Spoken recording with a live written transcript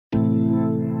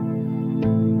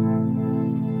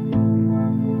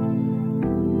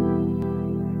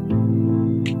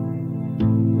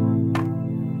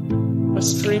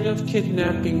of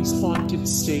kidnappings haunted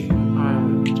Staten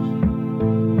Island.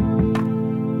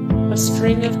 A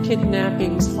string of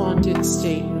kidnappings haunted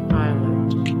Staten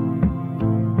Island.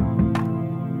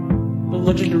 The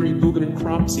legendary boogeyman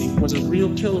Cropsey was a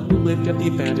real killer who lived at the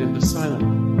abandoned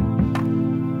asylum.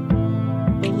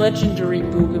 The legendary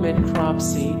boogeyman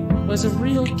Cropsey was a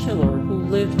real killer who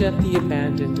lived at the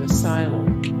abandoned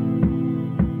asylum.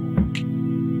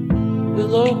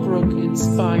 Willowbrook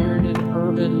inspired an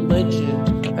urban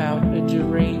legend about a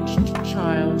deranged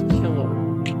child killer.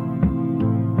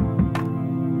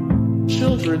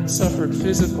 Children suffered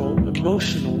physical,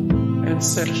 emotional, and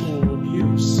sexual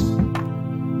abuse.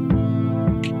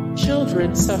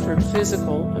 Children suffered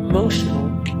physical, emotional,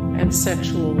 and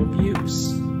sexual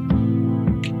abuse.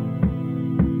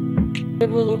 The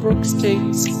Willowbrook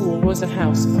State School was a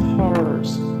house of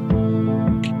horrors.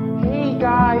 Hey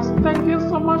guys, thank you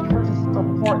so much for the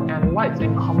support and likes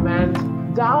and comments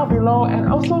down below, and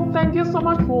also thank you so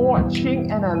much for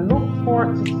watching, and I look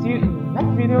forward to see you in the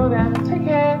next video. Then take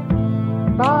care,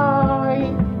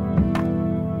 bye.